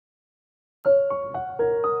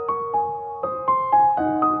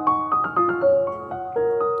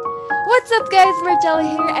What's up, guys? Margiela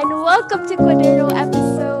here, and welcome to CUADERNO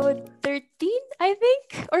episode 13, I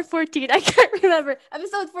think, or 14. I can't remember.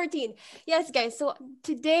 Episode 14. Yes, guys. So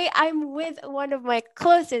today I'm with one of my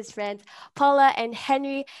closest friends, Paula and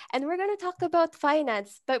Henry, and we're going to talk about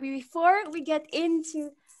finance. But before we get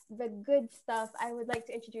into the good stuff, I would like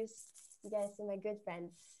to introduce you guys to my good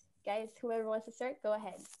friends. Guys, whoever wants to start, go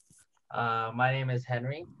ahead. My name is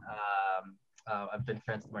Henry. I've been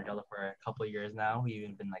friends with Margiela for a couple of years now. We've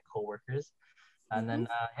even been like co-workers. And Mm-hmm.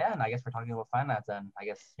 then, and I guess we're talking about finance. And I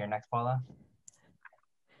guess you're next, Paula.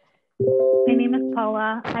 My name is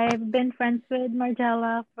Paula. I've been friends with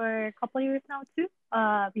Margiela for a couple of years now too.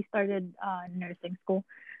 We started nursing school,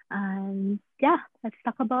 and yeah, let's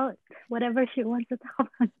talk about whatever she wants to talk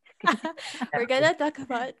about. We're gonna talk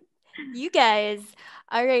about you guys.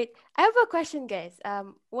 All right. I have a question, guys.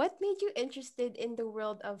 What made you interested in the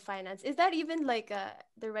world of finance? Is that even like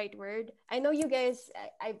the right word? I know you guys.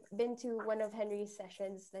 I've been to one of Henry's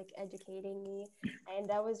sessions, like educating me, and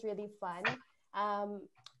that was really fun.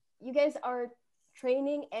 You guys are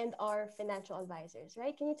training and are financial advisors,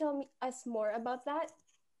 right? Can you tell me us more about that?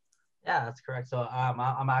 Yeah, that's correct. So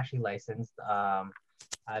I'm actually licensed.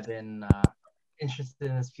 I've been interested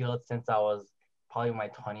in this field since I was probably in my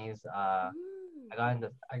 20s. Mm.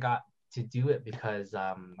 I got to do it because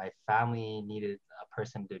my family needed a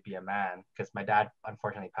person to be a man because my dad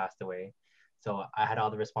unfortunately passed away. So I had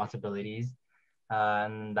all the responsibilities.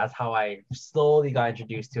 And that's how I slowly got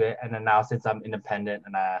introduced to it. And then now since I'm independent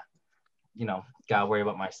and gotta worry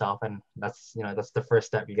about myself, and that's the first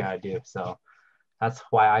step you gotta do. So that's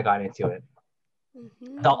why I got into it.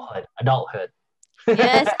 Mm-hmm. Adulthood.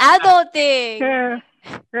 Yes, adulting. Sure,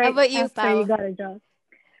 How right about you, after you Pao? got a job.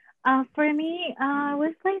 For me, it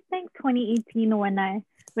was I think 2018 when I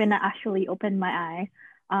actually opened my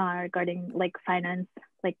eye, regarding like finance,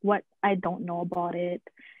 like what I don't know about it,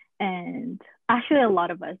 and actually a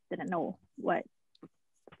lot of us didn't know what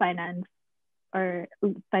finance or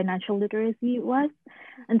financial literacy was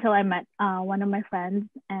until I met one of my friends,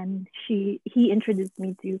 and he introduced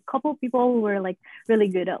me to a couple of people who were like really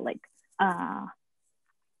good at like uh,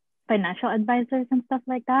 financial advisors and stuff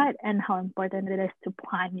like that, and how important it is to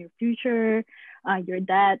plan your future, your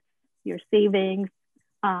debts, your savings,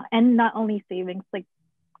 and not only savings, like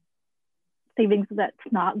savings that's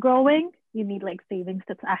not growing. You need like savings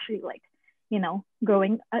that's actually like,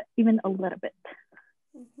 growing even a little bit.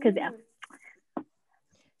 Cause yeah, Mm-hmm.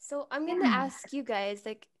 So I'm gonna yeah. ask you guys,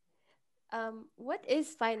 like, what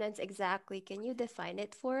is finance exactly? Can you define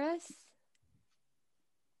it for us?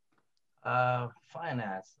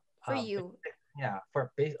 Finance. For you. Yeah,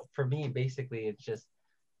 for me, basically, it's just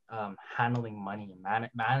handling money,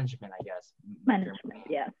 management, I guess, of your Management, money.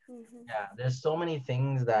 yeah. Mm-hmm. Yeah, there's so many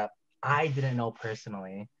things that I didn't know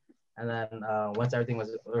personally, and then once everything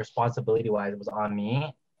was responsibility wise was on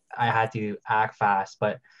me, I had to act fast.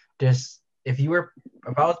 But just if you were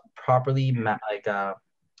about properly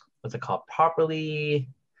what's it called, properly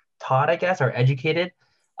taught, I guess, or educated,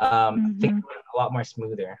 things Mm-hmm. would have been a lot more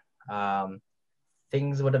smoother. Um,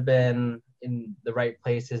 Things would have been in the right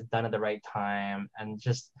places, done at the right time, and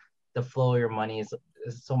just the flow of your money is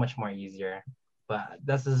so much more easier. But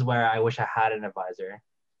this is where I wish I had an advisor.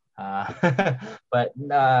 But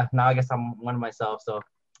now I guess I'm one of myself, so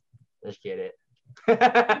let's get it.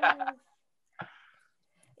 Yes.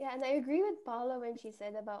 Yeah, and I agree with Paula when she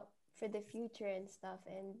said about for the future and stuff.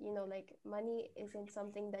 And like money isn't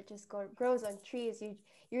something that just grows on trees. You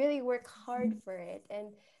really work hard for it. And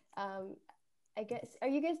um, I guess, are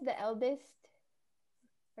you guys the eldest?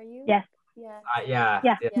 Are you? Yes, Yeah. Yeah,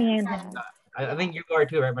 yeah, yeah. me Yes. and Yeah. him. I Yeah. think you are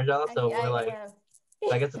too, right, Margiela? So we're I like, am.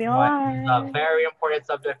 so I guess this We all is a are. very important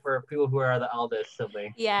subject for people who are the eldest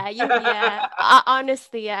sibling. Yeah, yeah.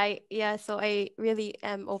 Honestly, so I really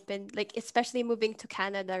am open, like especially moving to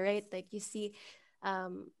Canada, right? Like you see,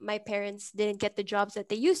 my parents didn't get the jobs that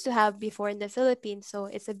they used to have before in the Philippines, so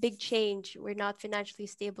it's a big change. We're not financially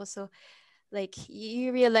stable, so like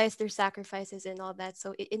you realize their sacrifices and all that,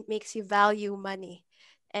 so it makes you value money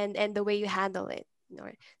and the way you handle it.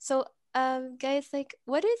 So guys, like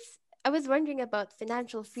what is I was wondering about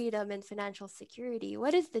financial freedom and financial security.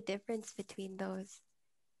 What is the difference between those?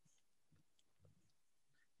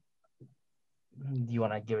 Do you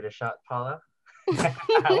want to give it a shot, Paula?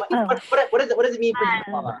 Oh, What does it mean for you,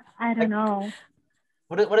 uh, Paula? I don't Like, know.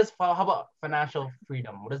 how about financial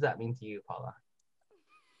freedom? What does that mean to you, Paula?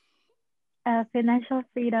 Financial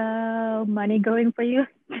freedom, money going for you.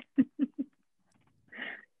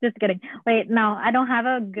 Just kidding. Wait, no, I don't have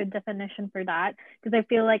a good definition for that because I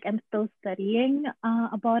feel like I'm still studying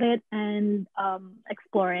about it and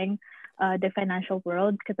exploring the financial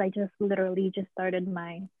world because I just literally just started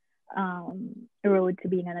my a road to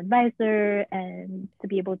being an advisor and to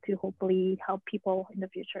be able to hopefully help people in the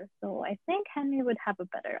future. So I think Henry would have a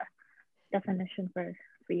better definition for Yeah.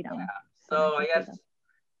 freedom, So I financial guess freedom.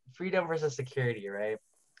 freedom versus security, right?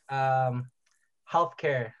 Um,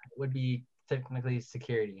 Healthcare would be technically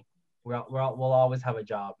security. We'll always have a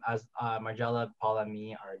job. As Margiela, Paula, and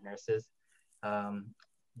me are nurses. Um,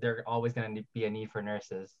 there always going to be a need for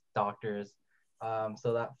nurses, doctors.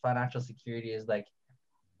 So that financial security is like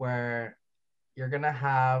where you're gonna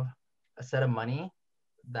have a set of money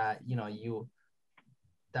that you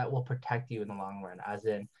that will protect you in the long run. As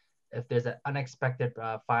in, if there's an unexpected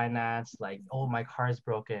finance, like my car is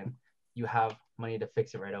broken, you have money to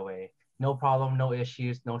fix it right away. No problem, no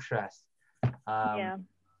issues, no stress. Um, Yeah.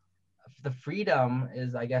 the freedom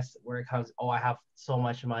is, I guess, where it comes. Oh, I have so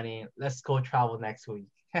much money. Let's go travel next week.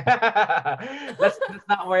 Let's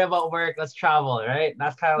not worry about work. Let's travel, right?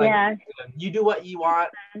 That's kind of like Yeah. you do what you want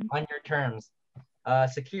on your terms.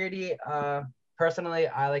 Security. Personally,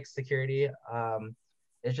 I like security.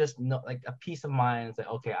 It's just no like a peace of mind. It's like,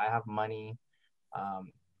 okay, I have money.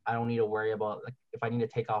 Um, I don't need to worry about like if I need to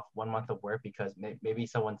take off 1 month of work because maybe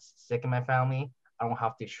someone's sick in my family. I don't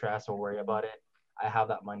have to stress or worry about it. I have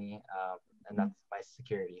that money, and that's my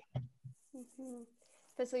security. Mm-hmm.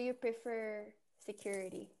 So you prefer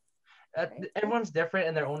security, right? Everyone's different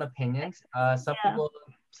in their own opinions. Yeah. Some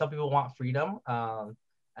people want freedom,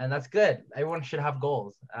 and that's good. Everyone should have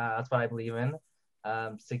goals. That's what I believe in.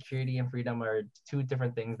 Security and freedom are two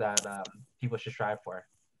different things that people should strive for.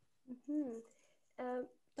 Mm-hmm.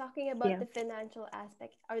 Talking about Yeah. the financial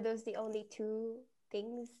aspect, are those the only two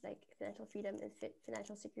things, like financial freedom and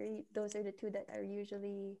financial security? Those are the two that are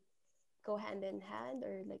usually go hand in hand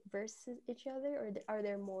or like versus each other, or are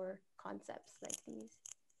there more concepts like these?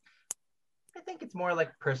 I think it's more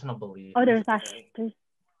like personal belief. Oh, It's there's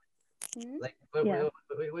Hmm. like yeah.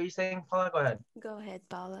 what are you saying, Paula? Go ahead. Go ahead,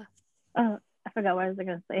 Paula. Oh, I forgot what I was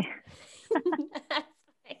gonna say. That's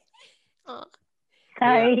fine. Oh. But yeah,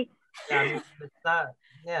 Sorry. yeah. I mean, it's not.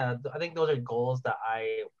 Yeah, I think those are goals that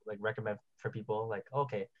I like recommend for people. Like,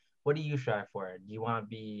 okay, what do you strive for? Do you want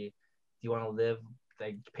to live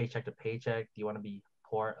like paycheck to paycheck? Do you want to be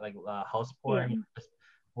poor, like house poor, Yeah. and just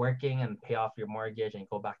working and pay off your mortgage and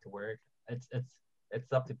go back to work? It's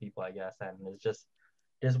up to people, I guess, and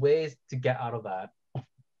there's ways to get out of that.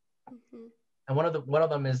 Mm-hmm. And one of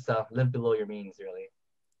them is live below your means, really.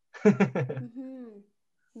 Mm-hmm.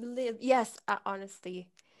 Believe, yes, honestly,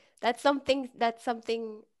 that's something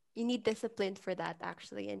you need discipline for that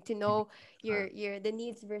actually, and to know your the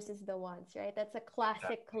needs versus the wants, right? That's a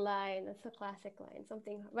classic line. That's a classic line.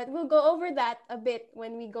 Something, but we'll go over that a bit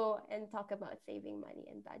when we go and talk about saving money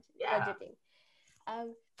and Yeah. budgeting.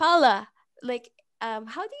 Paula, like,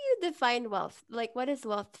 how do you define wealth? Like, what is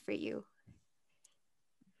wealth for you?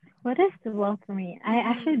 What is the wealth for me? I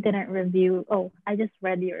actually Mm-hmm. didn't review. Oh, I just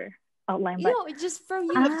read your outline, You but know, just from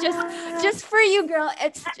you, just ah, just for you, girl.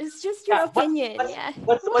 It's just your Yeah. opinion. Yeah.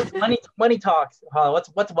 What's money talks? Paula,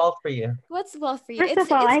 what's wealth for you? What's wealth for you? first It's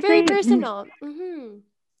of all, it's I very say personal. Mm-hmm.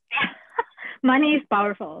 money is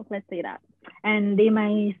powerful. Let's say that. And they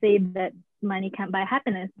might say that money can't buy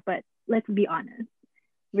happiness, but let's be honest.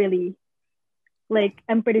 Really, like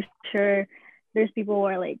I'm pretty sure there's people who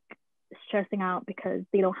are like stressing out because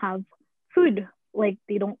they don't have food. Like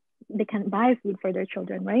they can't buy food for their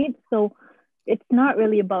children, right? So it's not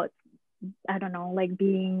really about, I don't know, like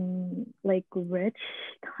being like rich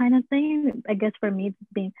kind of thing. I guess for me, it's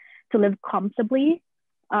being to live comfortably.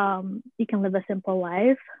 You can live a simple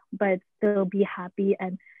life, but still be happy,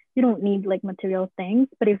 and you don't need like material things.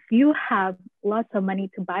 But if you have lots of money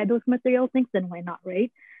to buy those material things, then why not,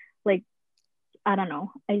 right? Like I don't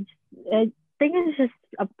know. I think it's just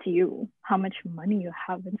up to you how much money you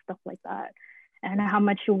have and stuff like that, and how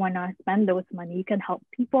much you wanna spend those money. You can help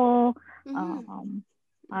people. Mm-hmm. Um,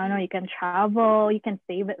 I don't know. Mm-hmm. You can travel. You can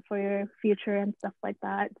save it for your future and stuff like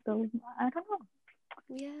that. So I don't know.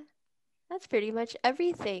 Yeah, that's pretty much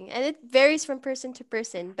everything, and it varies from person to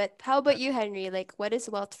person. But how about you, Henry? Like, what is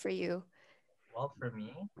wealth for you? Wealth for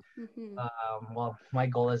me, Mm-hmm. well, my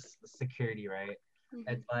goal is security, right? Mm-hmm.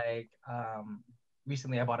 It's like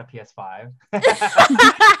recently I bought a PS5.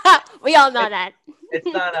 We all know it, that. it's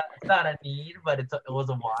not a need, but it was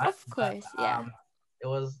a want. Of But course, yeah. it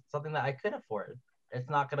was something that I could afford. It's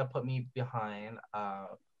not gonna put me behind. I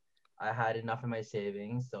had enough in my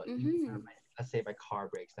savings, so even if Mm-hmm. let's say my car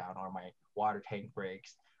breaks down or my water tank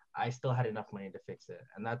breaks, I still had enough money to fix it.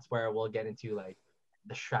 And that's where we'll get into like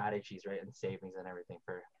the strategies, right, and savings and everything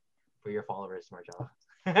for your followers, Margella.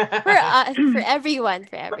 For everyone,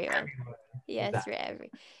 for everyone. Yes, for Exactly.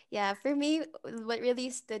 every. Yeah, for me, what really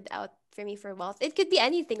stood out for me for wealth, it could be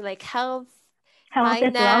anything like health, Health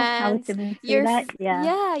as well. I was finance, gonna say that. Yeah.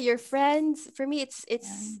 yeah, your friends. For me, Yeah.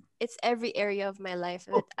 it's every area of my life.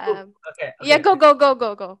 Ooh, But ooh, okay, yeah,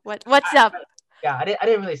 okay. go. What's up? Yeah, I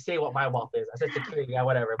didn't really say what my wealth is. I said security, yeah,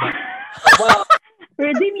 whatever. But well,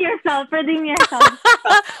 Redeem yourself. Redeem yourself.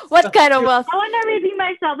 What kind of wealth? I wanna redeem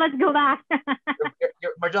myself. Let's go back.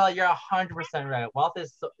 Margiela, you're 100% right. Wealth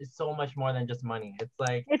is so much more than just money. It's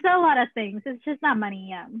like It's a lot of things. It's just not money.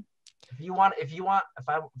 Yeah. if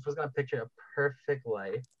I was gonna picture a perfect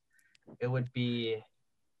life, it would be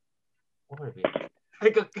what would it be?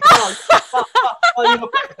 Like, come on, you go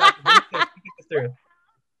first. You think this through.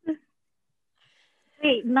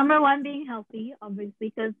 Wait, number one being healthy,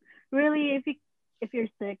 obviously, because really, if you're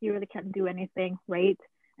sick, you really can't do anything, right?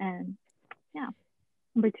 And yeah,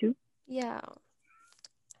 number two, Yeah.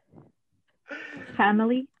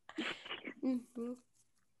 family. Mm-hmm.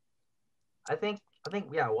 I think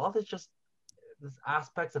yeah, wealth is just this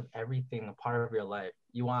aspects of everything, a part of your life.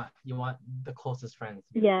 You want the closest friends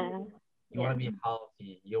to be with you. Yeah, You want yeah, to be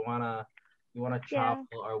healthy. You wanna travel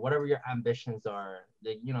yeah, or whatever your ambitions are,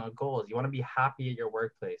 goals. You want to be happy at your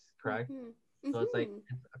workplace, correct? Mm-hmm. So it's like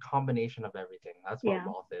Mm-hmm. it's a combination of everything. That's what yeah,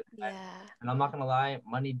 wealth is. Yeah. And I'm not gonna lie,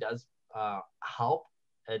 money does help.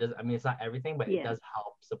 It does. I mean, it's not everything, but it yeah. does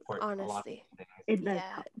help support a lot of Honestly. things. It does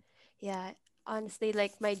Yeah. help. Yeah, honestly,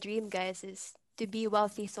 like my dream, guys, is to be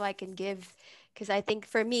wealthy so I can give. Because I think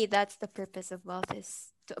for me, that's the purpose of wealth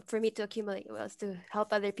is for me to accumulate wealth, to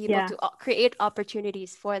help other people, Yeah, to create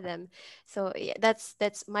opportunities for them. So yeah, that's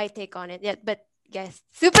my take on it. Yeah, but guys,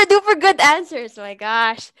 super duper good answers. My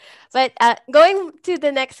gosh. But going to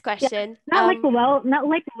the next yeah. question. Not like well.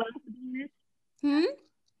 Hmm,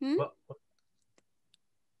 hmm, Well,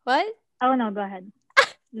 what? Oh no, go ahead.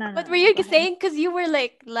 No, no, What were no, you go ahead. saying? Because you were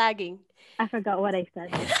like lagging. I forgot what I said.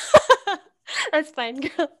 That's fine,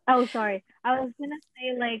 girl. Oh, sorry. I was gonna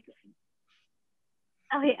say like.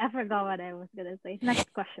 Okay, I forgot what I was gonna say.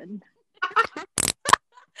 Next question.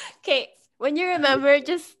 Okay, when you remember,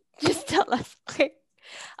 just tell us. Okay.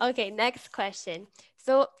 Okay, next question.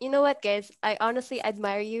 So, you know what, guys? I honestly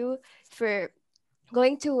admire you for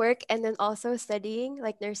going to work and then also studying.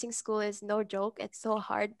 Like nursing school is no joke. It's so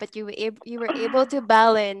hard, but you were able to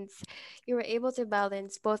balance. You were able to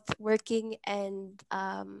balance both working and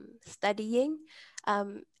studying.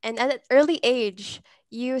 And at an early age,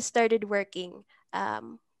 you started working.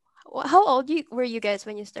 How old were you guys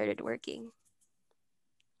when you started working?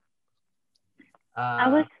 I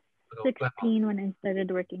was uh, go ahead. 16 when I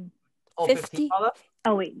started working. Oh, 15, 50? Paula?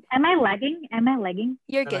 Oh wait, am I lagging? Am I lagging?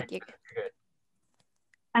 You're No, no, good. You're good. you're good.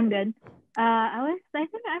 I'm good. I think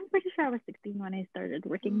I'm pretty sure I was 16 when I started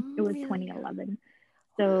working. It was Really? 2011.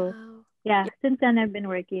 So Wow. yeah, Yeah. since then I've been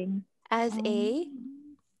working. As Um, a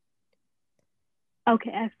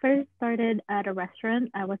okay, I first started at a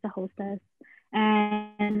restaurant. I was a hostess,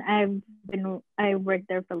 and I worked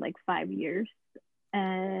there for like 5 years.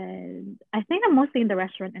 And I think I'm mostly in the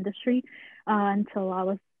restaurant industry until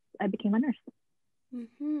I became a nurse.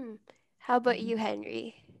 mm-hmm. How about Mhm. you,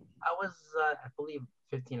 Henry? I was, I believe,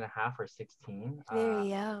 15 and a half or 16. Very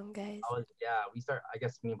young, guys. Yeah, I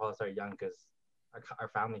guess me and Paula started young because our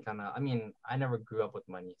family kind of, I mean, I never grew up with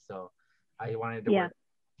money, so I wanted to Yeah,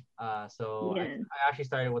 work. So yeah, I actually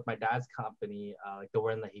started with my dad's company, like the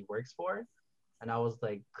one that he works for, and I was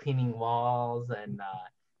like cleaning walls and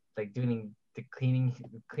like doing the cleaning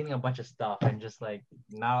a bunch of stuff and just like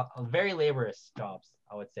now very laborious jobs,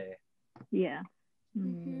 I would say. yeah.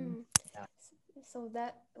 Mm. Mm-hmm. Yeah. So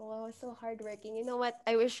that was so hardworking. You know what?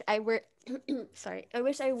 I wish I worked. Sorry, I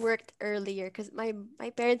wish I worked earlier because my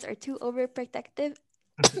parents are too overprotective.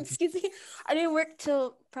 Excuse me. I didn't work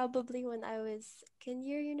till probably when I was second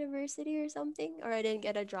year university or something, or I didn't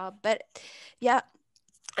get a job. But yeah,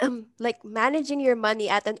 like managing your money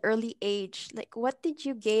at an early age, like what did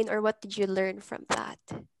you gain or what did you learn from that?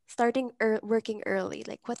 Starting working early,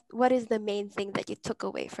 like what is the main thing that you took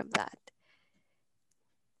away from that?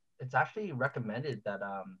 It's actually recommended that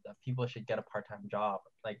people should get a part-time job,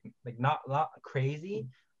 like not crazy,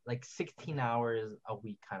 like 16 hours a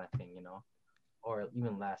week kind of thing, or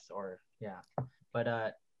even less, or yeah.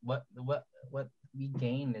 But what we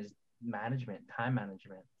gain is time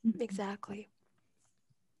management, Exactly.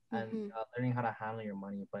 and Mm-hmm. learning how to handle your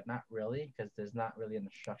money, but not really because there's not really an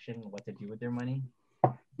instruction what to do with your money.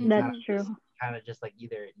 You That's Mm-hmm. true. kind of just like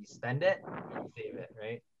either you spend it or you save it,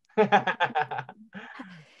 right?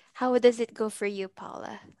 How does it go for you,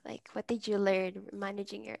 Paula? Like, what did you learn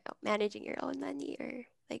managing your own money or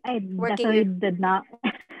like I working definitely your? did not.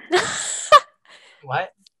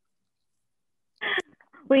 What?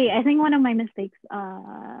 Wait, I think one of my mistakes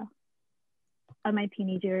on my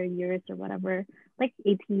teenager years or whatever, like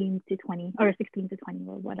 18 to 20 or 16 to 20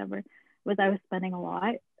 or whatever, was I was spending a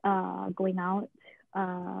lot going out.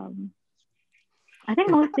 Um, I think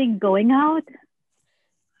mostly going out.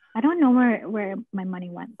 I don't know where my money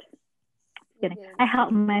went. You Kidding. didn't I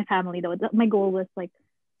helped say. my family though. My goal was like,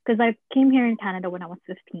 because I came here in Canada when I was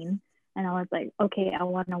 15, and I was like, okay, I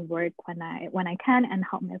want to work when I can and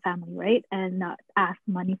help my family, right? And not ask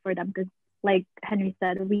money for them because, like Henry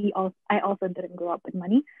said, I also didn't grow up with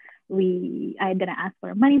money. I didn't ask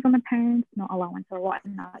for money from my parents, no allowance or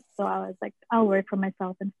whatnot. So I was like, I'll work for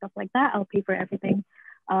myself and stuff like that. I'll pay for everything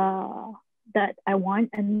uh, that I want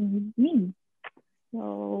and need.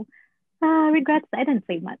 So regrets, I didn't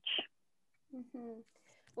say much. Mm-hmm.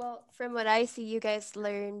 Well, from what I see, you guys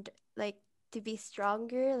learned like to be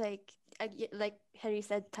stronger, like Henry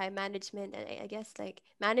said, time management, and I guess like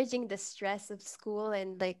managing the stress of school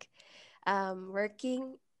and like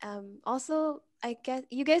working. Also, I guess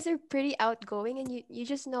you guys are pretty outgoing and you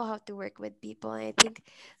just know how to work with people. And I think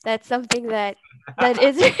that's something that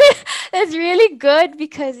is that's really good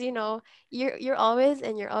because you're always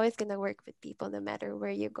gonna work with people no matter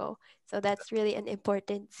where you go. So that's really an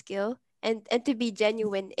important skill. And to be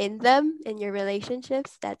genuine in them in your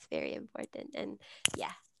relationships, that's very important. And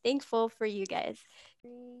yeah, thankful for you guys.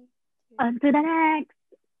 Three, two, On to the next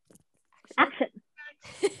action.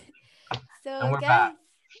 action. And So we're back.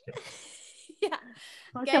 guys, yeah,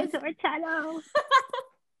 Welcome guys. to our channel.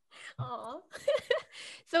 Aw.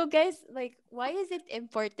 So guys, like, why is it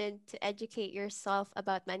important to educate yourself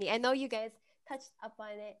about money? I know you guys touched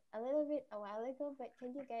upon it a little bit a while ago, but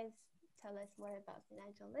can you guys tell us more about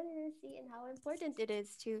financial literacy and how important it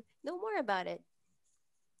is to know more about it?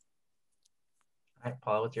 All right,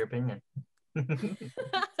 Paula, what's your opinion?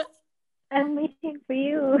 I'm waiting for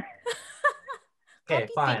you. Okay,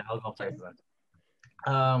 Copy fine. I'll go picture. first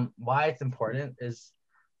then. Why it's important is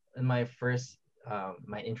in my first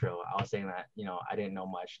my intro, I was saying that I didn't know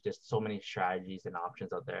much. There's so many strategies and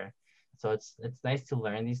options out there, so it's nice to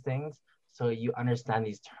learn these things so you understand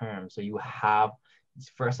these terms. So you have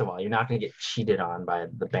first of all, you're not going to get cheated on by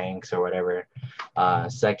the banks or whatever.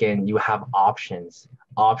 Second, you have options.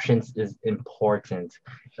 Options is important.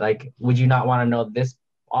 Like, would you not want to know this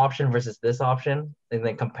option versus this option and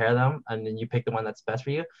then compare them and then you pick the one that's best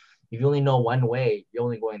for you? If you only know one way, you're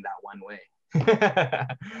only going that one way.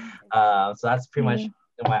 So that's pretty much Mm.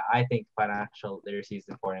 why I think financial literacy is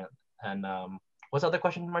important. And what's the other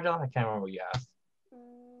question, Margiela? I can't remember what you asked.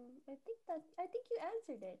 I think you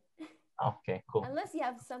answered it. Oh, okay, cool. Unless you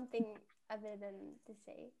have something other than to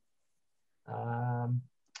say. Um,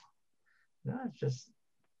 no,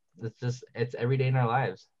 it's every day in our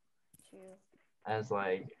lives. True. As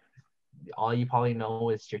like all you probably know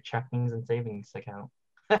is your checkings and savings account.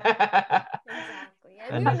 Exactly.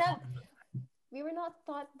 And And that's we were not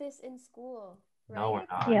taught this in school, no, we're right?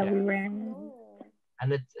 not. Yeah, Yeah, we were. No.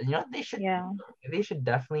 and it's they should Yeah.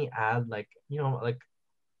 definitely add like like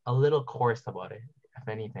a little course about it, if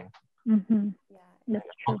anything. Mm-hmm. Yeah. That's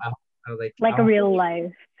Like, true. like Like a real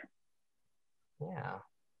life. yeah.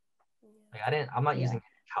 Yeah. Like I'm not Yeah. using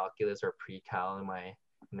calculus or pre-cal in my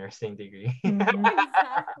nursing degree. Mm-hmm.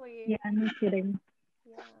 Exactly. Yeah, no kidding.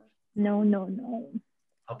 Yeah. No, no, no.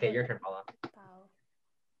 How Okay, about your turn, Paula. Pao?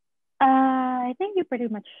 I think you pretty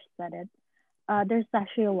much said it. There's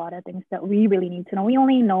actually a lot of things that we really need to know. We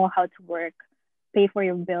only know how to work, pay for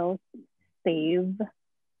your bills, save,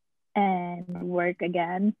 and work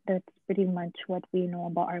again. That's pretty much what we know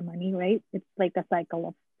about our money, right? It's like a cycle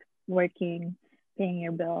of working, paying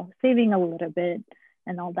your bill, saving a little bit,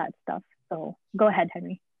 and all that stuff. So go ahead,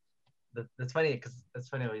 Henry. That's funny because it's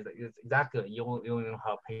funny. It's exactly you only know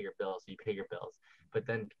how to pay your bills. So you pay your bills, but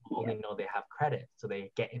then people only Yep. know they have credit, so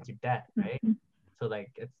they get into debt, right? Mm-hmm. So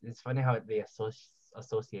like it's funny how they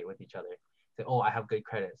associate with each other. Say, oh, I have good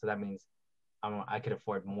credit, so that means I could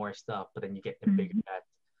afford more stuff, but then you get in bigger Mm-hmm. debt,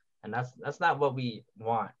 and that's not what we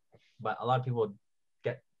want. But a lot of people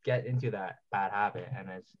get into that bad habit, and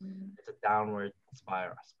it's a downward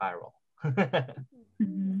spiral. Mm-hmm.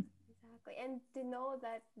 Mm-hmm. Exactly. And to know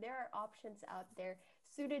that there are options out there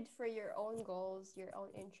suited for your own goals, your own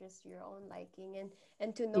interests, your own liking,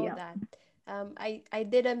 and to know Yeah. that. I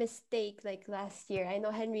did a mistake like last year. I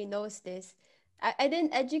know Henry knows this. I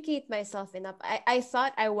didn't educate myself enough. I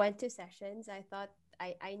thought I went to sessions. I thought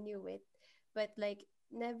I knew it. But like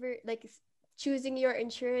never like choosing your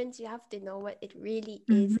insurance, you have to know what it really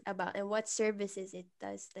Mm-hmm. is about and what services it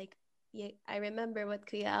does. Like yeah, I remember what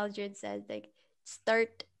Kuya Aldrin said, like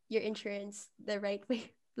start your insurance the right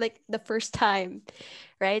way like the first time,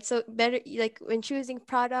 right? So better like when choosing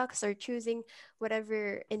products or choosing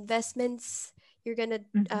whatever investments you're gonna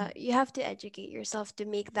Mm-hmm. you have to educate yourself to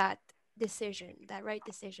make that decision, that right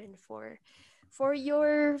decision for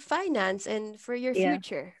your finance and for your Yeah.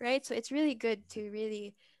 future, right? So it's really good to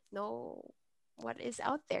really know what is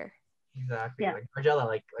out there. Exactly. Yeah. Like Margiela,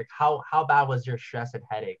 like how bad was your stress and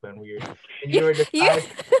headache when you you were you deciding?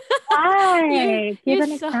 Why? Give you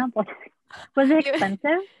an saw example. Was it you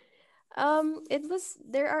expensive? it was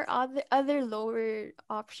there are other lower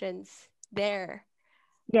options there.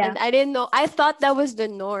 Yeah. And I didn't know. I thought that was the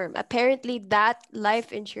norm. Apparently, that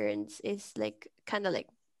life insurance is like kind of like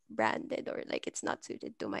branded or like it's not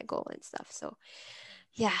suited to my goal and stuff. So,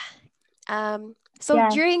 yeah. So Yeah.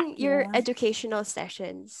 during your Yeah. educational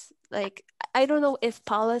sessions, like I don't know if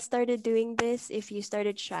Paula started doing this, if you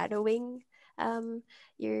started shadowing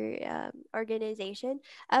your organization.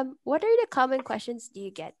 What are the common questions do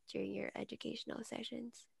you get during your educational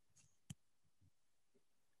sessions?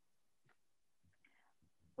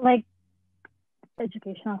 Like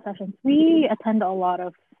educational sessions. We attend a lot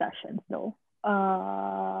of sessions though.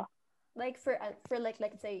 Like for like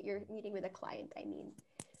let's say you're meeting with a client. I mean,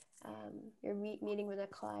 you're meeting with a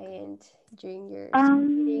client during your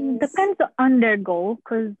Zoom meetings. Depends on their goal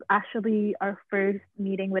because actually our first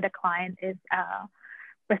meeting with a client is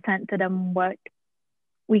present to them what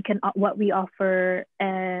we offer,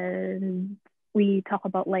 and we talk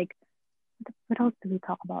about like what else do we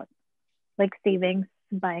talk about, like savings,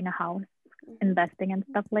 buying a house, Mm-hmm. investing and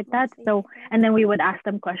stuff like that. Mostly, So, yeah. and then we would ask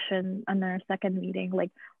them question on our second meeting, like,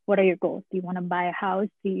 what are your goals? Do you want to buy a house?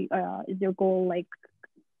 Is your goal like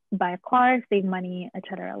buy a car, save money,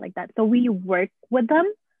 etc., like that? So we work with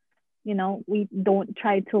them. We don't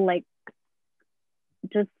try to like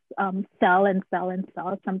just sell and sell and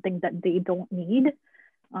sell something that they don't need.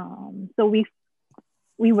 So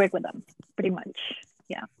we work with them pretty much.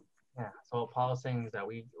 Yeah. Yeah. So what Paul's saying is that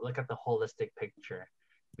we look at the holistic picture.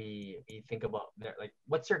 We think about like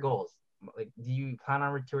what's your goals? Like, do you plan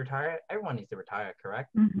on to retire? Everyone needs to retire,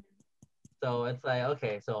 correct? Mm-hmm. So it's like,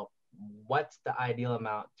 okay, so what's the ideal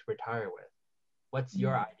amount to retire with? What's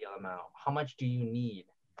your ideal amount? How much do you need?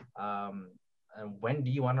 Um, and when do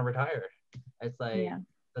you want to retire? It's like, Yeah.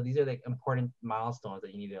 so these are like important milestones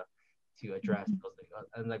that you need to address.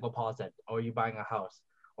 Mm-hmm. And like what Paul said, or are you buying a house?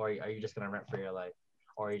 Or are you just gonna rent for your life?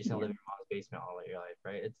 Or are you just gonna Yeah. live in your mom's basement all of your life,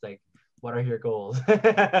 right? It's like, what are your goals? And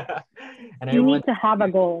You need everyone's to have a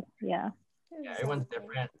goal. Yeah. yeah, everyone's Exactly.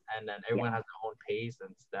 different, and then Yeah. everyone has their own pace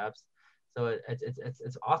and steps. So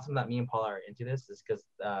it's awesome that me and Paula are into this, is because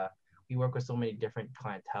we work with so many different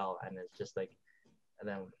clientele, and it's just like, and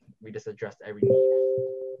then we just address every need.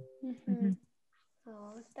 Mm-hmm. Mm-hmm.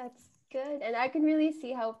 Oh, that's good. And I can really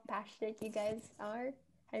see how passionate you guys are.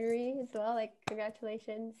 Henry as well. Like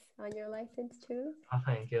congratulations on your license too. Oh,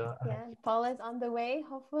 thank you. Yeah. Paula's on the way,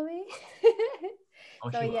 hopefully. Oh,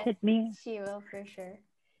 So she yeah, will. Hit me. she will for sure.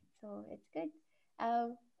 So it's good.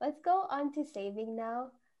 Let's go on to saving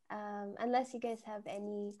now. Unless you guys have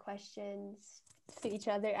any questions to each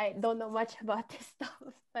other. I don't know much about this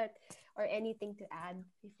stuff, but or anything to add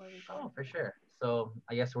before we go. Oh, for sure. So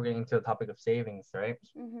I guess we're getting into the topic of savings, right?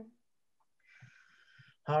 Mm-hmm.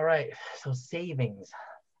 All right. So savings.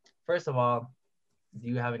 First of all, do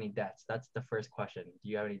you have any debts? That's the first question. Do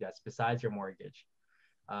you have any debts besides your mortgage?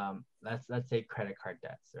 Let's say credit card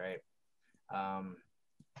debts, right? Um,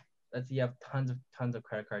 let's say you have tons of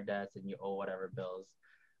credit card debts and you owe whatever bills.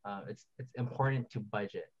 It's important to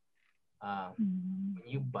budget. Mm-hmm. When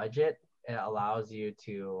you budget, it allows you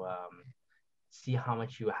to see how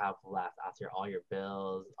much you have left after all your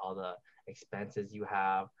bills, all the expenses you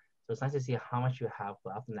have. So it's nice to see how much you have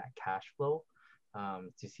left in that cash flow,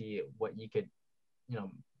 to see what you could, you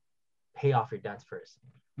know, pay off your debts first.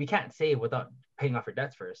 We can't save without paying off your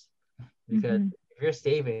debts first, because Mm-hmm. if you're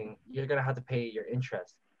saving, you're gonna have to pay your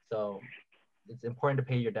interest. So it's important to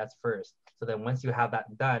pay your debts first. So then once you have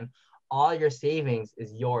that done, all your savings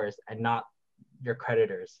is yours and not your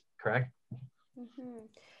creditors, correct?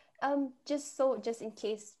 Mm-hmm. Just in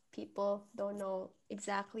case people don't know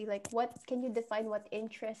exactly, like, what can you define what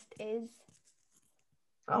interest is?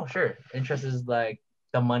 Oh, sure. Interest is like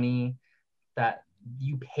the money that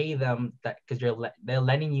you pay them, that because they're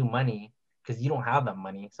lending you money because you don't have that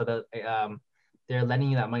money. So they're lending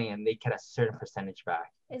you that money and they get a certain percentage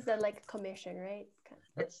back. Is that like a commission, right?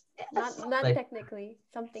 It's Not technically,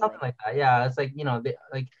 something something like. like that. Yeah, it's like,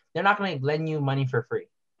 they're not gonna lend you money for free.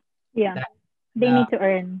 Yeah. That They uh, need to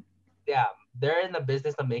earn. yeah, they're in the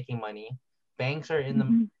business of making money. Banks are in the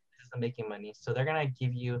Mm-hmm. business of making money, so they're gonna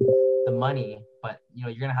give you the money, but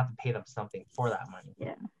you're gonna have to pay them something for that money.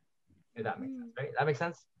 Yeah. If that makes sense, Mm. right? That makes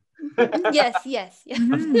sense. Yes, yes, yes.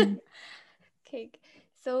 Mm-hmm. Okay.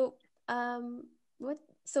 So, what?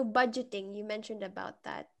 So budgeting, you mentioned about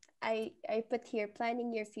that. I put here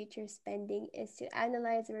planning your future spending is to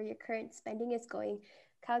analyze where your current spending is going,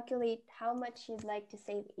 calculate how much you'd like to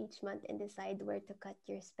save each month, and decide where to cut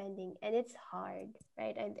your spending. And it's hard,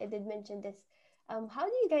 right? I did mention this. How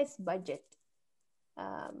do you guys budget?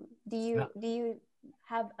 Yeah. Do you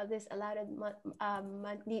have this allotted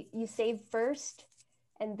monthly? You save first,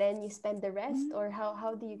 and then you spend the rest, or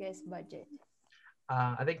how do you guys budget?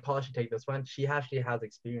 I think Paula should take this one. She actually has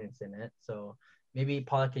experience in it, so maybe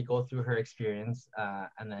Paula could go through her experience,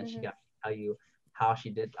 and then she Mm-hmm. can tell you how she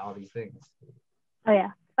did all these things. Oh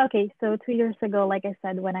yeah. Okay, so 2 years ago, like I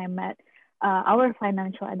said, when I met our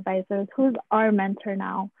financial advisors, who's our mentor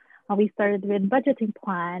now, we started with budgeting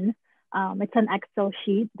plan. It's an Excel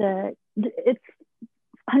sheet. It's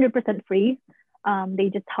 100% free. They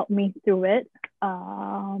just helped me through it,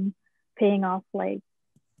 paying off like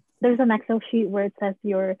there's an Excel sheet where it says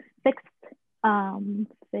your fixed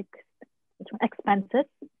fixed expenses,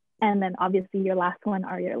 and then obviously your last one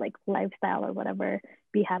are your like lifestyle or whatever,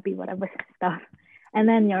 be happy, whatever stuff, and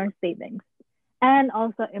then your savings, and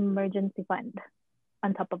also emergency fund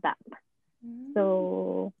on top of that. Mm.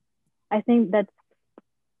 So I think that's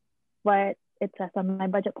what it says on my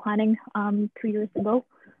budget planning 2 years ago.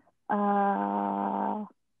 Uh,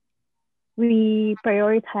 we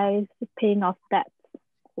prioritize paying off debts,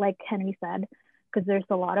 like Henry said, because there's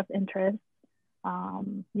a lot of interest.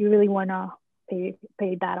 You really want to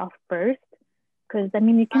pay that off first, because I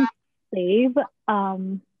mean you can save.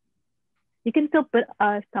 You can still put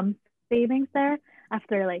some savings there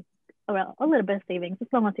after like well a little bit of savings as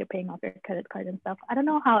long as you're paying off your credit card and stuff. I don't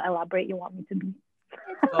know how elaborate you want me to be.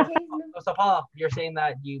 It's So, okay. No. so Paula, you're saying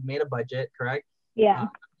that you made a budget, correct? Yeah. Uh,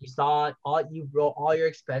 you saw all you wrote all your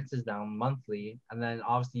expenses down monthly, and then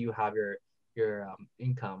obviously you have your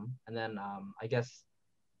income, and then I guess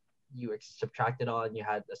you subtracted all, and you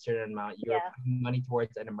had a certain amount. You were Yeah. putting money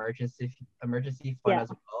towards an emergency fund Yeah. as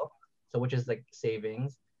well, so which is like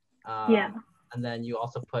savings, Yeah. and then you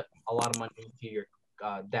also put a lot of money into your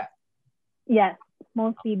debt. Yes.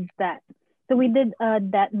 Mostly debt. So we did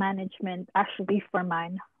debt management actually for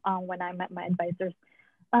mine when I met my advisors.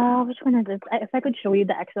 Which one is this? If I could show you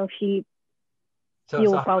the Excel sheet, So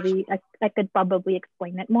you'll so how much probably I could probably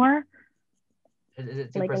explain it more, is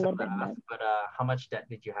it too like a personal little to bit more. ask? But how much debt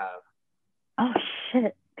did you have? Oh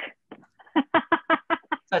shit.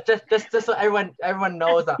 So just so everyone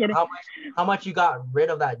knows Just kidding. how much you got rid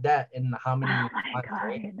of that debt in how Oh many my months,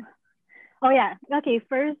 right? god. Oh yeah. Okay.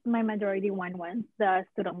 First, my majority one was the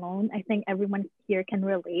student loan. I think everyone here can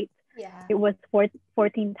relate. Yeah. It was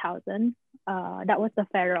 14,000. That was the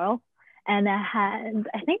federal, and I had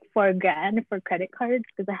I think 4 grand for credit cards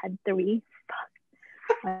because I had three. Fuck.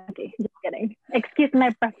 Okay, just kidding. Excuse my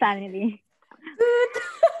profanity.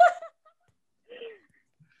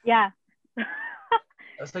 Yeah.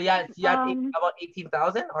 So yeah, you had um. about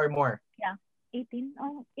 18,000 or more. Yeah. 18.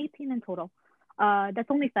 Oh, 18 in total. That's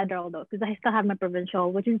only federal though, because I still have my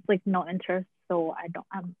provincial, which is like no interest. So I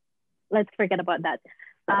don't. Let's forget about that.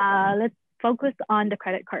 Let's focus on the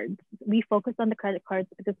credit cards. We focus on the credit cards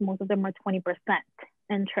because most of them are 20%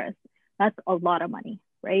 interest. That's a lot of money,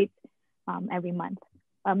 right? Every month.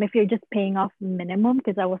 If you're just paying off minimum,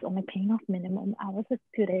 because I was only paying off minimum. I was a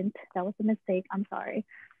student. That was a mistake. I'm sorry.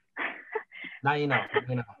 Now you know.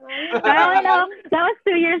 You know. Oh, you know. I know. That was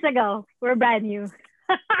 2 years ago. We're brand new.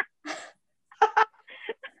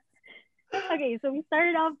 Okay, so we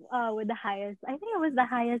started off with the highest. I think it was the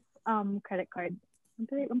highest credit card.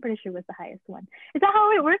 I'm pretty sure it was the highest one. Is that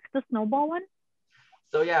how it works? The snowball one?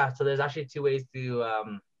 So yeah, so there's actually two ways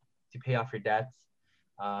to pay off your debts.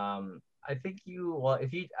 I think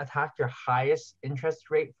if you attack your highest interest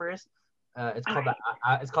rate first, it's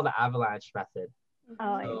called the avalanche method. Oh, Mm-hmm.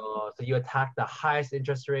 I see. So you attack the highest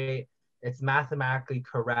interest rate. It's mathematically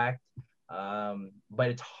correct, but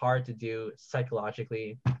it's hard to do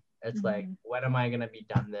psychologically. It's like, Mm-hmm. when am I gonna be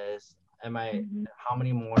done this? Mm-hmm. How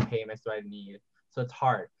many more payments do I need? So it's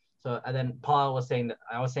hard. So and then Paul was saying that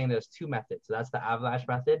I was saying there's two methods. So that's the avalanche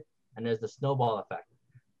method, and there's the snowball effect.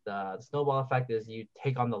 The snowball effect is you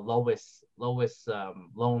take on the lowest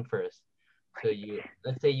loan first. So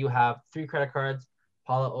let's say you have three credit cards.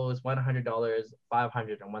 Paula owes $100,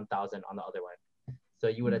 500, and 1,000 on the other one. So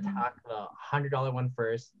you would Mm-hmm. attack the $100 one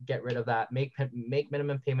first, get rid of that, make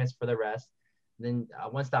minimum payments for the rest. Then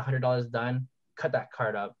once that $100 is done, cut that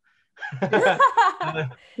card up.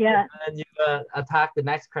 Yeah. And then you attack the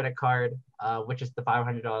next credit card, which is the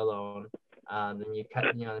 $500 loan. Then you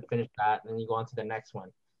finish that, and then you go on to the next one.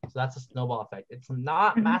 So that's a snowball effect. It's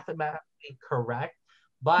not Mhm. mathematically correct,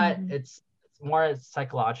 but Mhm. it's more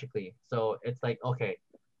psychologically. So it's like, okay,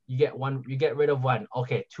 you get rid of one.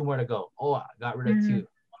 Okay, two more to go. Oh, I got rid of two. Mhm.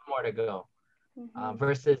 One more to go. Mm-hmm.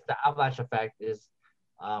 Versus the avalanche effect is,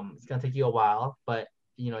 it's gonna take you a while, but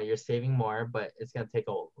you're saving more, but it's gonna take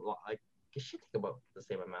a lot. Like it should take about the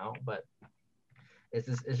same amount, but it's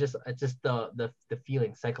just the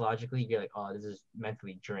feeling psychologically. You're like, oh, this is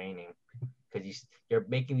mentally draining because you're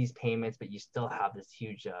making these payments, but you still have this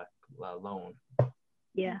huge loan.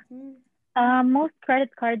 Yeah. Mm-hmm. Most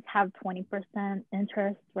credit cards have 20%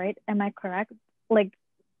 interest, right? Am I correct? Like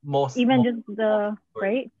Most even most, just most the stores.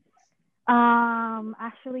 right?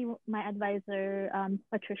 Actually, my advisor,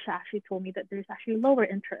 Patricia, actually told me that there's actually lower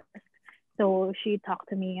interest. So she talked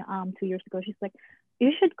to me 2 years ago. She's like,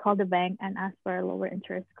 you should call the bank and ask for a lower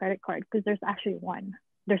interest credit card because there's actually one.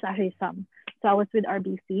 There's actually some. So I was with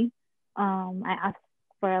RBC. I asked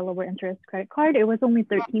for a lower interest credit card. It was only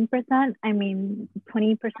 13%. I mean,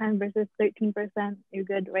 20% versus 13%. You're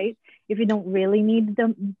good, right? If you don't really need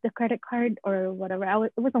the credit card or whatever,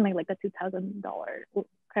 it was only like a $2,000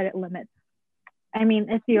 credit limit. I mean,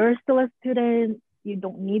 if you're still a student, you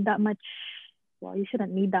don't need that much. Well, you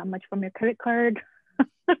shouldn't need that much from your credit card.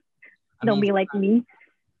 I Don't mean, be like me.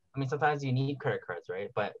 sometimes you need credit cards,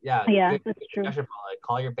 right? But yeah, Yeah, good that's true. suggestion, Paul. Like,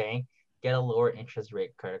 call your bank, get a lower interest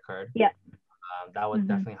rate credit card. Yeah. That would Mm-hmm.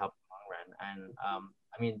 definitely help in the long run. And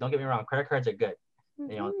I mean, don't get me wrong, credit cards are good.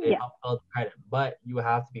 They Mm-hmm. Yeah. help build credit, but you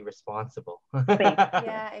have to be responsible. Wait.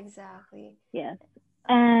 Yeah, exactly. Yes.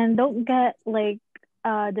 And don't get like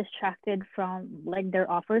distracted from like their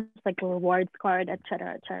offers, like rewards card,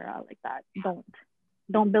 etc., like that. Don't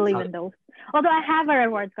That's believe how in those. Although I have a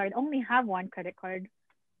rewards card, only have one credit card.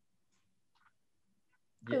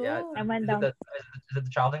 yeah. Oh. I went Is it down. the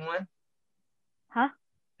traveling one? Huh?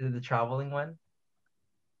 Is it the traveling one?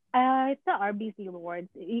 It's the RBC rewards.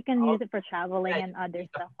 You can Oh, use it for yeah, traveling you and other use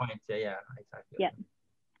that stuff. for points. Yeah, exactly. Yeah,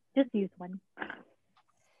 just use one.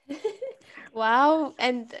 Wow.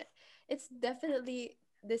 And it's definitely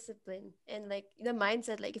discipline and like the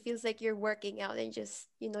mindset. Like it feels like you're working out and just,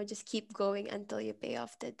 just keep going until you pay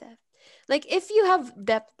off the debt. Like if you have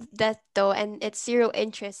debt though and it's zero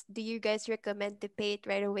interest, do you guys recommend to pay it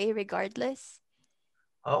right away regardless?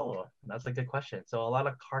 Oh, that's a good question. So a lot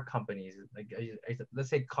of car companies, like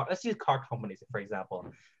let's use car companies for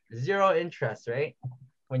example. Zero interest, right?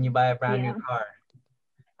 When you buy a brand new Yeah. car.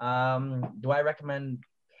 Do I recommend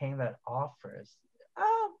paying that off first?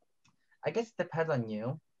 I guess it depends on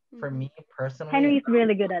you. For Mm-hmm. me personally, Henry's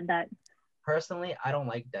really good at that. I don't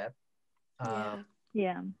like debt. Um,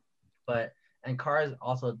 Yeah. Yeah. but and cars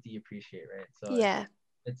also depreciate, right? So Yeah.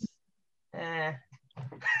 it's eh.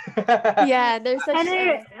 Yeah. There's such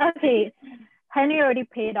Henry, okay. Henry already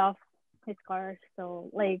paid off his car, so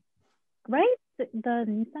like, right? The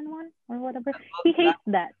Nissan one or whatever. He That hates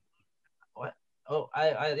that. what? Oh,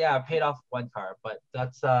 I paid off one car, but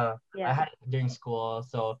that's I Yeah. had it during school,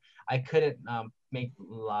 so I couldn't make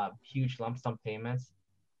huge lump sum payments.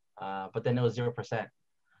 But then it was 0%,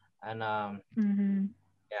 and Mm-hmm.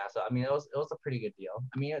 yeah, so I mean it was a pretty good deal.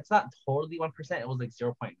 I mean it's not totally 1%, it was like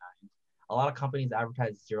 0.9. A lot of companies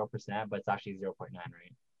advertise 0%, but it's actually 0.9,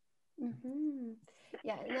 right? Mm-hmm.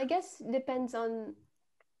 Yeah, and I guess depends on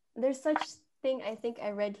there's such thing I think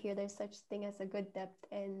I read here there's such thing as a good debt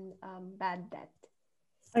and bad debt.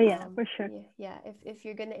 Oh yeah, for sure. Yeah, yeah. If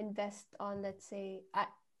you're gonna invest on let's say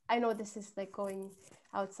I know this is like going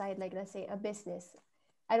outside like let's say a business.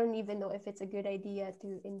 I don't even know if it's a good idea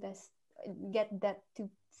to invest get debt to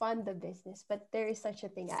fund the business, but there is such a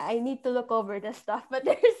thing. I need to look over the stuff, but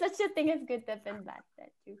there is such a thing as good debt and bad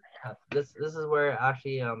debt too. Yeah, this is where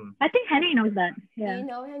actually I think Henry knows that. Do Yeah. you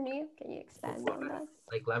know, Henry? Can you expand on that?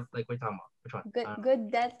 like we're talking about which one?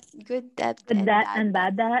 Good debt Good and that bad and debt.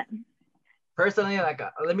 bad that. Personally, like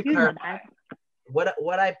let me You know clarify. that.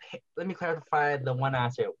 What I pay, let me clarify the one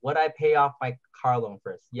answer. Would I pay off my car loan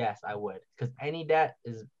first? Yes, I would, because any debt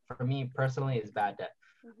is for me personally is bad debt.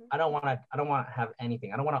 Mm-hmm. I don't want to have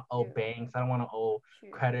anything. I don't want to owe True. banks. I don't want to owe True.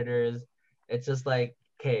 creditors. It's just like,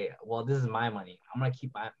 okay, well, this is my money. I'm gonna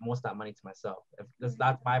keep most of that money to myself. If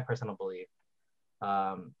that's my personal belief.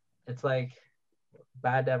 It's like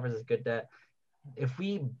bad debt versus good debt. If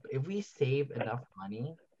we save enough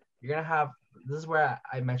money, you're gonna have. This is where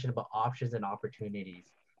I mentioned about options and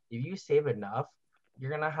opportunities. If you save enough,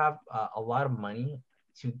 you're gonna have a lot of money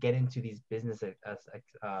to get into these business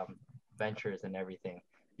ventures and everything,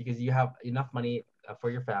 because you have enough money for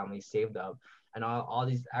your family saved up, and all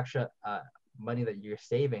these extra money that you're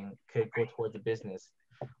saving could go towards the business.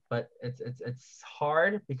 But it's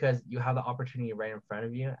hard because you have the opportunity right in front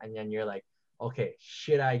of you, and then you're like, okay,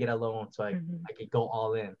 should I get a loan so I could go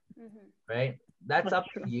all in, right? That's up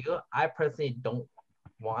to you. I personally don't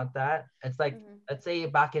want that. It's like, let's say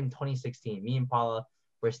back in 2016, me and Paula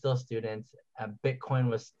were still students and Bitcoin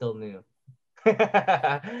was still new.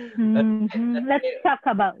 Let's talk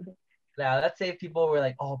about it. Yeah, let's say people were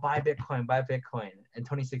like, "Oh, buy Bitcoin in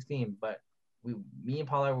 2016," but me and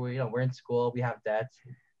Paula were, we're in school, we have debts.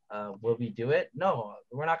 Will we do it? No,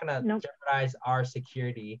 we're not gonna jeopardize our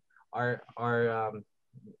security, our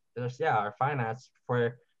our finance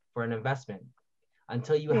for an investment.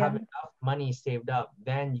 Until you have enough money saved up,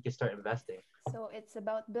 then you can start investing. So it's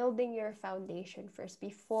about building your foundation first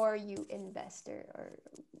before you invest or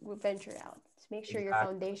venture out. So make sure your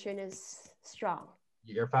foundation is strong.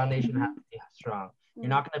 Your foundation has to be strong. You're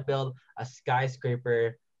not going to build a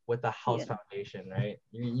skyscraper with a house foundation, right?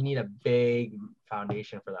 You need a big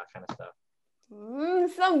foundation for that kind of stuff.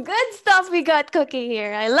 Some good stuff we got cooking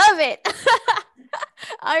here. I love it.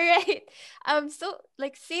 All right. So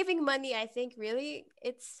like saving money, I think really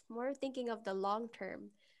it's more thinking of the long term.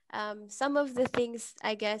 Some of the things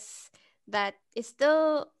I guess that is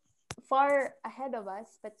still far ahead of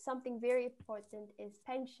us, but something very important is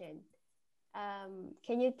pension.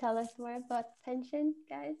 Can you tell us more about pension,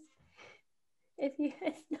 guys? If you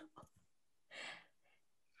guys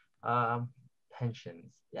know.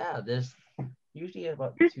 Pensions. Yeah, there's usually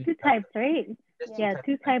about two types, right?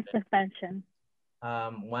 Two types of pension.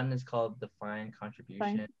 One is called defined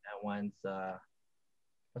contribution, and one's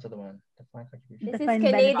what's the other one? Defined contribution. This is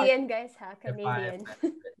Canadian, guys, huh? Canadian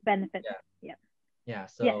benefit. Yeah.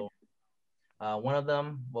 So, one of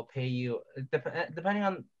them will pay you depending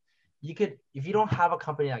on. You could, if you don't have a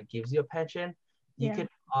company that gives you a pension, you could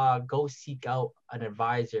go seek out an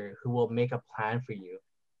advisor who will make a plan for you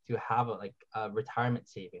to have a retirement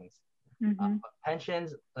savings.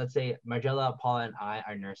 Pensions, let's say Margiela, Paula, and I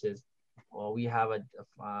are nurses. Well, we have a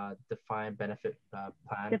defined benefit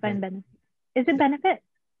plan. Defined benefit. Is it benefit?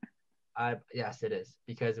 Yes, it is,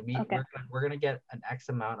 because we're gonna get an X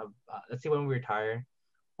amount of let's say when we retire,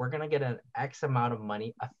 we're gonna get an X amount of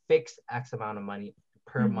money, a fixed X amount of money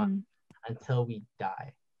per month until we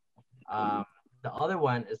die. The other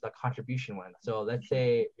one is the contribution one. So let's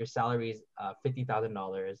say your salary is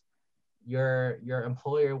 $50,000. Your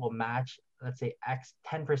employer will match, let's say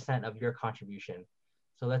 10% of your contribution.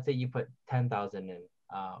 So let's say you put 10,000 in,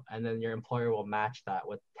 and then your employer will match that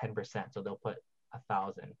with 10%. So they'll put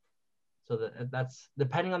 1,000. So that's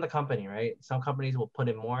depending on the company, right? Some companies will put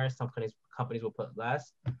in more, some companies will put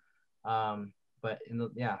less. But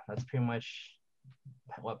that's pretty much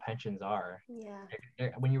what pensions are.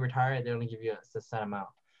 When you retire, they only give you a set amount.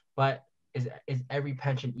 But is every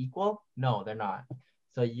pension equal? No, they're not.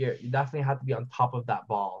 So you definitely have to be on top of that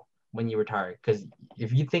ball when you retire, because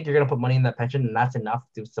if you think you're gonna put money in that pension and that's enough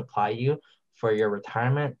to supply you for your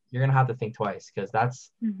retirement, you're gonna have to think twice, because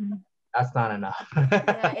that's not enough.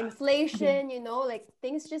 Inflation, like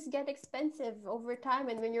things just get expensive over time,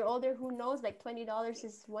 and when you're older, who knows, like $20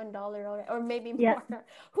 is $1 or maybe more.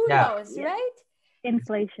 Who knows, right?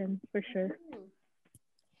 Inflation for sure.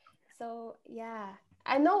 So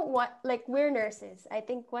I know we're nurses. I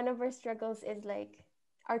think one of our struggles is like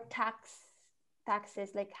our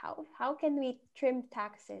taxes, like how can we trim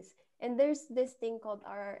taxes? And there's this thing called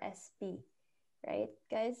RRSP, right,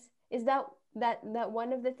 guys? Is that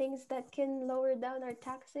one of the things that can lower down our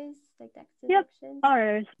taxes, like tax deductions?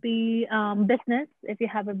 RRSP, business. If you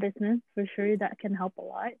have a business, for sure that can help a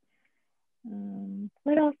lot.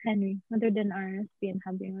 What else, Henry, other than RRSP and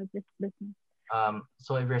having a business?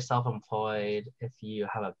 So if you're self-employed, if you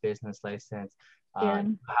have a business license,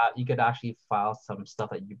 you could actually file some stuff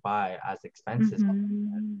that you buy as expenses.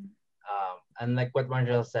 And like what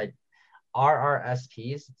Margiela said,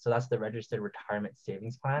 RRSPs, so that's the Registered Retirement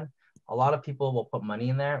Savings Plan. A lot of people will put money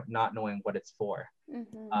in there not knowing what it's for.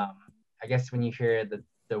 I guess when you hear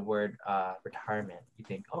the word retirement, you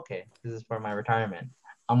think, okay, this is for my retirement.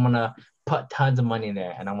 I'm gonna put tons of money in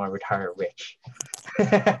there and I'm gonna retire rich.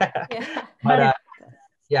 But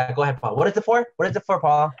go ahead, Paul. What is it for? What is it for,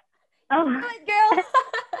 Paul? Oh, good girl.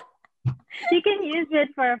 You can use it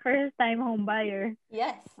for a first-time home buyer.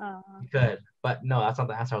 Yes. You could, but no, that's not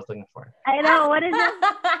the answer I was looking for. I know. What is it?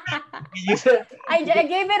 You use it. I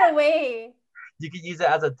gave it away. You could use it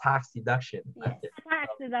as a tax deduction. Yes. Tax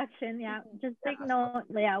deduction, Just take note,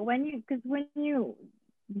 when you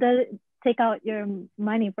take out your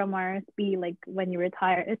money from RSP, like when you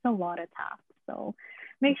retire, it's a lot of tax. So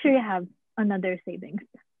make sure you have another savings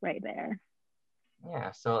right there.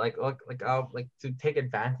 Yeah. So like to take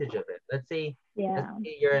advantage of it. Let's say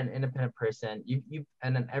you're an independent person. You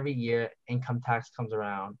and then every year income tax comes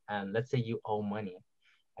around, and let's say you owe money.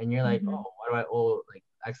 and you're like, Mm-hmm. oh, why do I owe like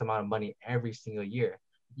X amount of money every single year?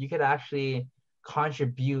 You could actually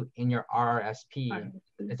contribute in your RRSP. Honestly.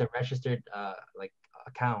 It's a registered like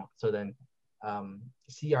account. So then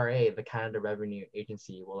CRA, the Canada Revenue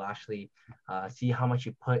Agency, will actually see how much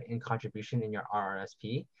you put in contribution in your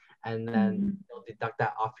RRSP, and then Mm-hmm. they'll deduct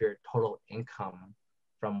that off your total income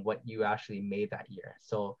from what you actually made that year.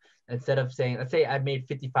 So instead of saying, let's say I made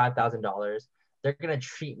 $55,000, they're gonna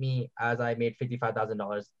treat me as I made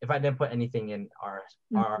 $55,000 if I didn't put anything in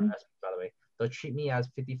Mm-hmm. RRSP, by the way. They'll treat me as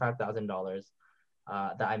 $55,000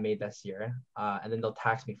 that I made this year, and then they'll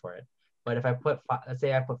tax me for it. But if I put, let's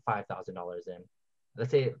say I put $5,000 in,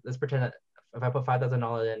 let's pretend that if I put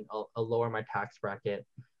 $5,000 in, I'll lower my tax bracket.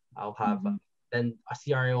 I'll have, Mm-hmm. then a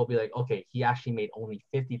CRA will be like, okay, he actually made only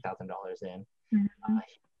 $50,000 in, Mm-hmm.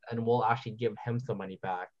 and we'll actually give him some money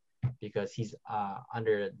back because he's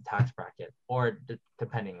under the tax bracket, or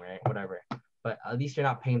depending, right, whatever. But at least you're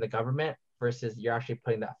not paying the government versus you're actually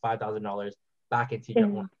putting that $5,000 back into your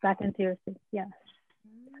own. Back into your seat. Yeah.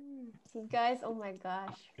 See, guys, oh my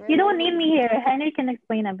gosh. You don't need Really? me here. Henry can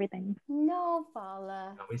explain everything. No,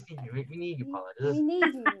 Paula. No, we need you, Paula. We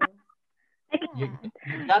need you. You,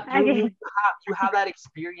 Yeah. Okay. you have that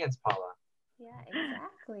experience, Paula. Yeah,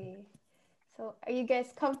 exactly. So, are you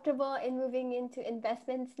guys comfortable in moving into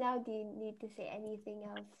investments now? Do you need to say anything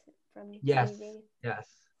else from Yes, saving? yes.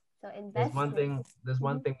 So, There's one investments. thing. There's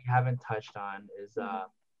one Mhm. thing we haven't touched on Mhm.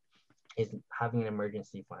 is having an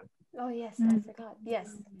emergency fund. Oh, yes, I Mm. forgot.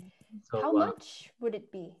 Yes. How So much would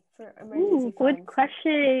it be for emergency Ooh, good funds?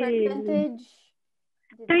 question. Percentage?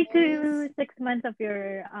 Did it 3 to always? 6 months of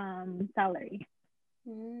your salary.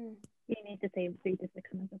 Mm. You need to save 3 to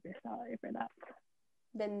 6 months of your salary for that.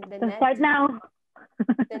 Then So start now.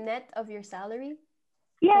 the net of your salary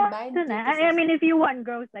Yeah, combined so 3 to I 6. mean, if you want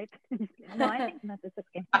growth, like, no, I think not. It's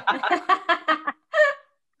okay.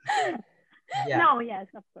 yeah, No, yes,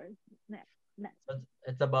 of course. Net, net. so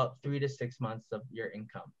it's about 3 to 6 months of your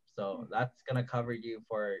income. So that's gonna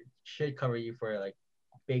should cover you for like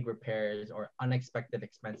big repairs or unexpected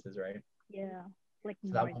expenses, right? Yeah, like So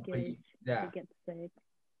that won't mortgage, if yeah, you get sick.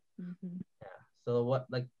 Mm-hmm. yeah. So what,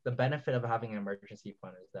 like, the benefit of having an emergency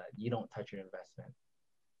fund is that you don't touch your investment.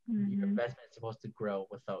 Your Mm-hmm. investment is supposed to grow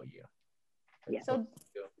without you. Yeah. So,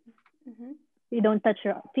 mhm. You don't touch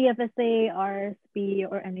your TFSA, RSP,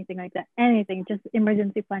 or anything like that. Anything. Just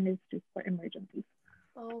emergency fund is just for emergencies.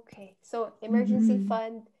 Okay. So emergency Mm-hmm.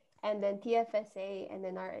 fund and then TFSA and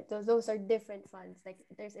then those are different funds. Like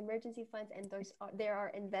there's emergency funds and there are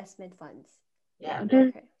investment funds. Yeah,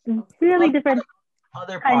 there's Just Okay. Okay. really different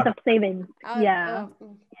other kinds of products. savings. Yeah.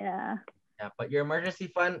 Mm. Yeah. Yeah, but your emergency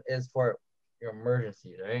fund is for your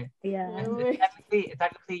emergencies, right? Yeah. It's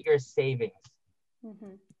technically your savings.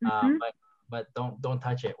 Mhm. Mm-hmm. But don't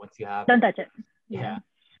touch it once you have Don't it. touch it. Yeah. Yeah.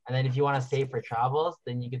 And then if you want to save for travels,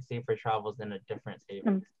 then you could save for travels in a different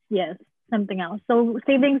savings. Yes. Something else. So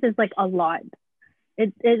savings is like a lot.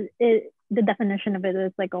 The definition of it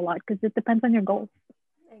is like a lot because it depends on your goals.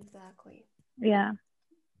 Exactly. Yeah.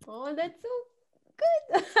 Oh, that's so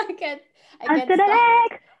good. I On can't to the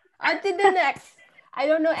stop. next. On to the next. I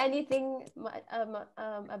don't know anything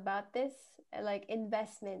about this, like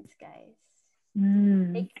investments, guys.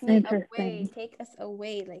 Take me away. Interesting. Take us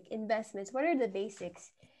away. Like investments. What are the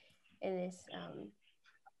basics in this?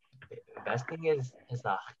 Investing is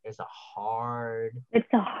a hard. It's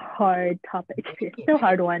a hard topic. It's a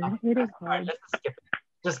hard one. It is All right, hard. let's skip it.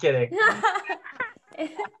 Just kidding.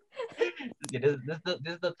 This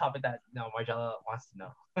is the topic that Margiela wants to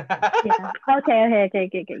know. Yeah. Okay.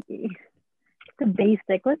 The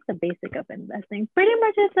basic. What's the basic of investing? Pretty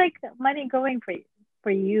much it's like money going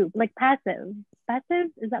for you, like passive. Passive,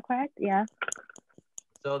 is that correct? Yeah.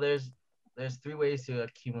 So there's 3 ways to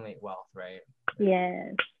accumulate wealth, right?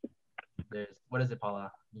 Yes. There's, what is it,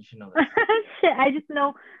 Paula? You should know this. Shit, I just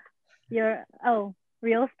know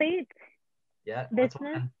real estate, Yeah, that's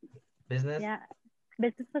business. one. Business. Yeah.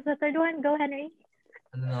 Business was the third one. Go, Henry.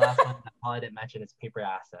 And then the last one that Paula didn't mention is paper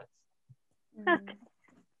assets. Mm.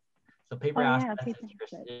 So paper Yeah, assets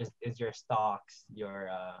is your stocks, your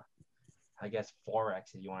I guess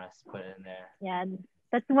forex, if you want to put it in there. Yeah,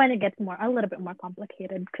 that's when it gets a little bit more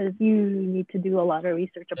complicated because you need to do a lot of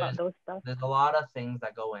research about those stuff. There's a lot of things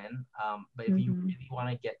that go in. But if you Mm-hmm. really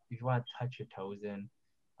want to touch your toes in,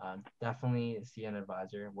 definitely see an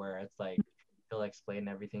advisor where it's like they'll explain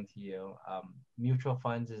everything to you. Mutual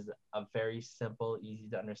funds is a very simple, easy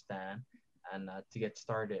to understand, and to get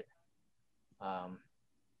started.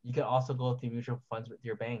 You can also go through mutual funds with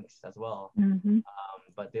your banks as well. Mm-hmm.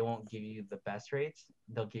 But they won't give you the best rates.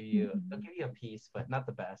 They'll give you a piece, but not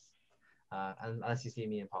the best. unless you see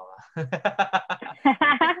me and Paula.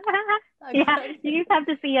 Yeah, Again. you just have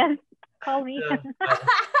to see us. Call me. So,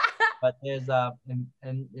 but there's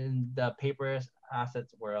in the paper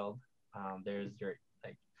assets world, there's your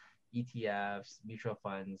like ETFs, mutual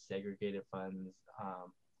funds, segregated funds,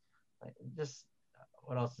 like just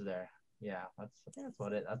what else is there? Yeah, that's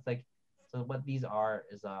what it. That's like so. What these are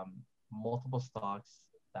is multiple stocks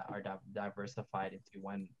that are diversified into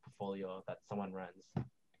one portfolio that someone runs.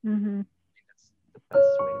 Mm-hmm.